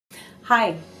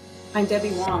Hi, I'm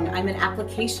Debbie Wong. I'm an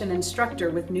application instructor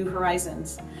with New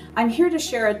Horizons. I'm here to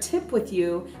share a tip with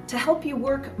you to help you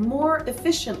work more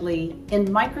efficiently in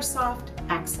Microsoft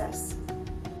Access.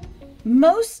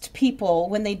 Most people,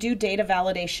 when they do data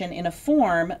validation in a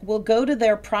form, will go to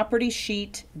their Property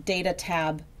Sheet Data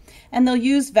tab, and they'll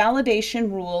use validation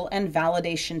rule and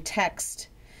validation text.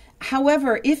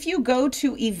 However, if you go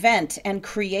to Event and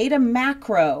create a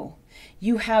macro,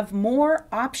 you have more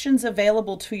options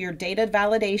available to your data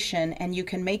validation, and you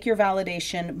can make your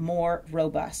validation more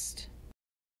robust.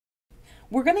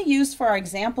 We're going to use for our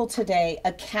example today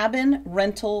a cabin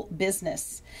rental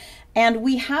business, and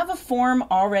we have a form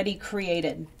already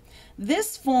created.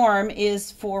 This form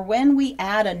is for when we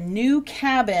add a new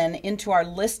cabin into our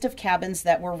list of cabins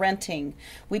that we're renting.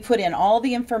 We put in all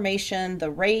the information,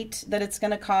 the rate that it's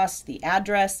going to cost, the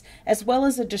address, as well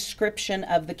as a description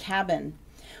of the cabin.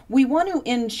 We want to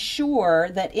ensure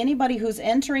that anybody who's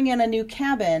entering in a new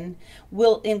cabin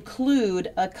will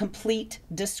include a complete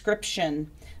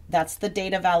description. That's the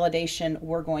data validation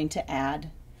we're going to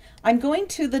add. I'm going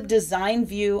to the design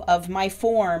view of my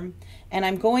form, and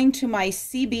I'm going to my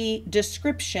CB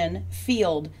description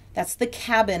field. That's the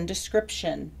cabin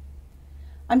description.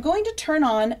 I'm going to turn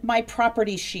on my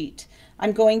property sheet.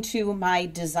 I'm going to my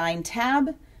design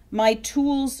tab, my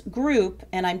tools group,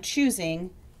 and I'm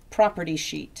choosing property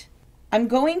sheet. I'm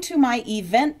going to my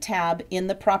event tab in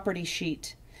the property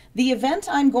sheet. The event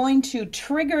I'm going to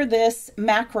trigger this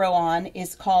macro on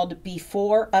is called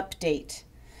before update.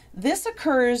 This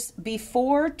occurs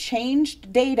before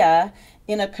changed data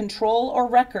in a control or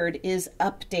record is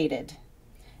updated.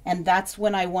 And that's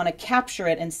when I want to capture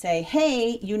it and say,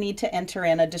 hey, you need to enter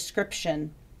in a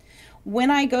description.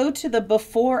 When I go to the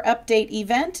before update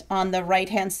event on the right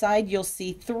hand side, you'll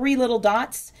see 3 little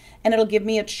dots, and it'll give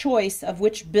me a choice of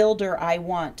which builder I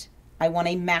want. I want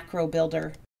a macro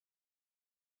builder.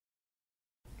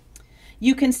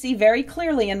 You can see very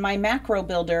clearly in my macro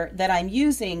builder that I'm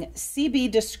using CB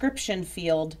description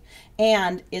field,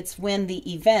 and it's when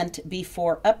the event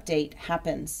before update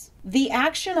happens. The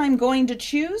action I'm going to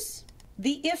choose,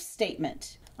 the if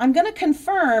statement. I'm going to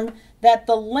confirm that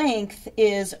the length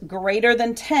is greater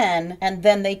than 10, and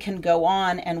then they can go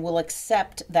on and will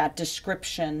accept that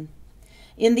description.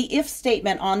 In the if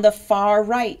statement on the far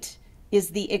right is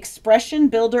the expression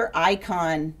builder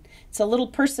icon. It's a little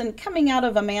person coming out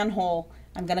of a manhole.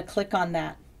 I'm going to click on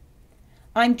that.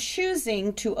 I'm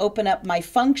choosing to open up my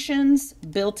functions,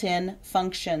 built-in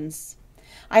functions.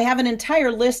 I have an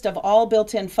entire list of all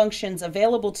built-in functions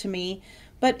available to me,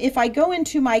 but if I go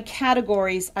into my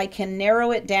categories, I can narrow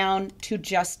it down to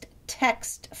just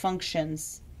text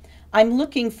functions. I'm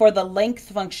looking for the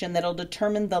length function that'll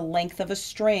determine the length of a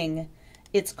string.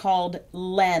 It's called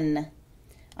len.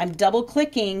 I'm double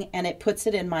clicking and it puts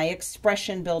it in my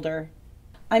expression builder.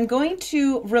 I'm going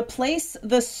to replace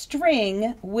the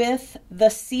string with the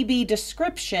CB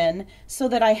description so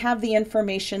that I have the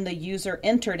information the user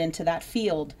entered into that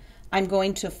field. I'm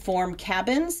going to form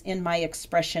cabins in my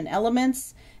expression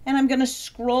elements, and I'm going to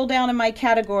scroll down in my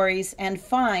categories and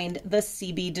find the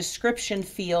CB description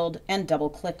field and double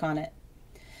click on it.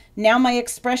 Now my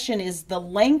expression is the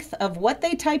length of what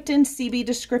they typed in CB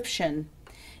description.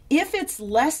 If it's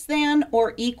less than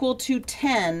or equal to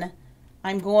 10,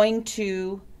 I'm going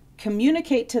to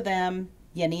communicate to them,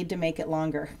 you need to make it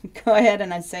longer. Go ahead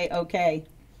and I say, okay.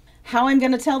 How I'm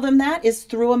going to tell them that is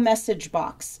through a message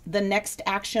box. The next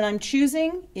action I'm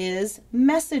choosing is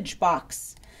message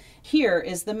box. Here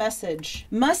is the message.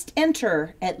 Must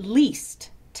enter at least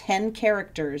 10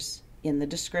 characters in the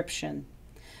description.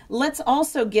 Let's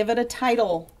also give it a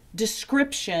title,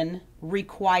 description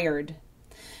required.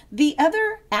 The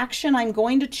other action I'm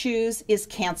going to choose is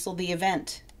cancel the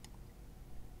event.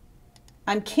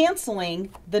 I'm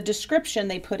canceling the description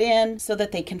they put in so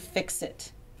that they can fix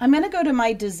it. I'm going to go to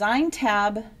my design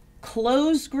tab,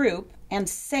 close group, and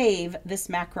save this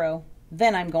macro.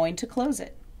 Then I'm going to close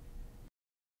it.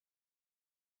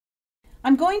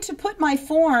 I'm going to put my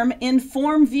form in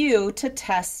form view to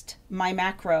test my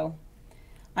macro.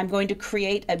 I'm going to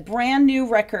create a brand new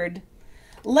record.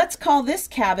 Let's call this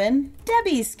cabin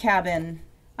Debbie's cabin.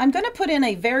 I'm going to put in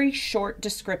a very short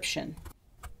description.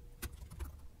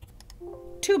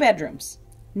 2 bedrooms,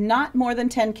 not more than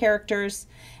 10 characters.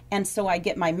 And so I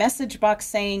get my message box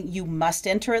saying you must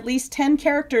enter at least 10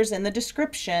 characters in the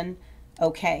description.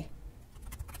 Okay.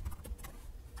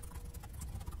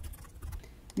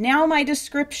 Now my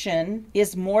description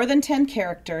is more than 10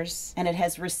 characters and it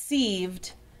has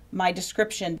received my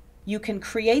description. You can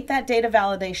create that data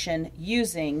validation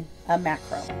using a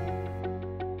macro.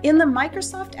 In the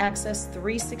Microsoft Access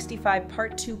 365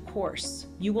 Part 2 course,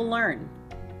 you will learn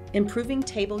improving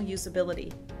table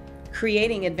usability,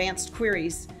 creating advanced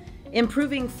queries,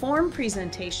 improving form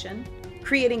presentation,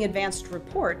 creating advanced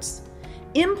reports,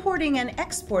 importing and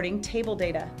exporting table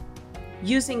data,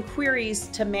 using queries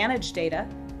to manage data,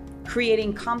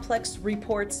 creating complex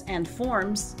reports and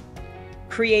forms,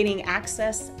 creating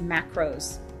access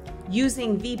macros,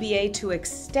 using VBA to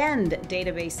extend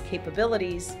database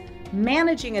capabilities,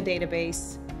 managing a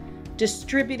database,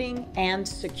 distributing and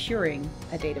securing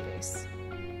a database.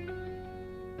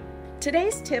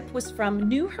 Today's tip was from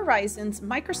New Horizons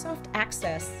Microsoft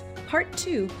Access Part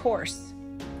 2 course.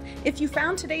 If you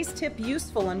found today's tip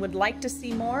useful and would like to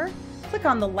see more, click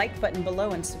on the like button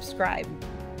below and subscribe.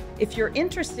 If you're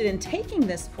interested in taking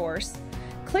this course,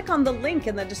 click on the link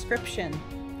in the description.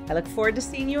 I look forward to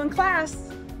seeing you in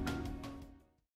class.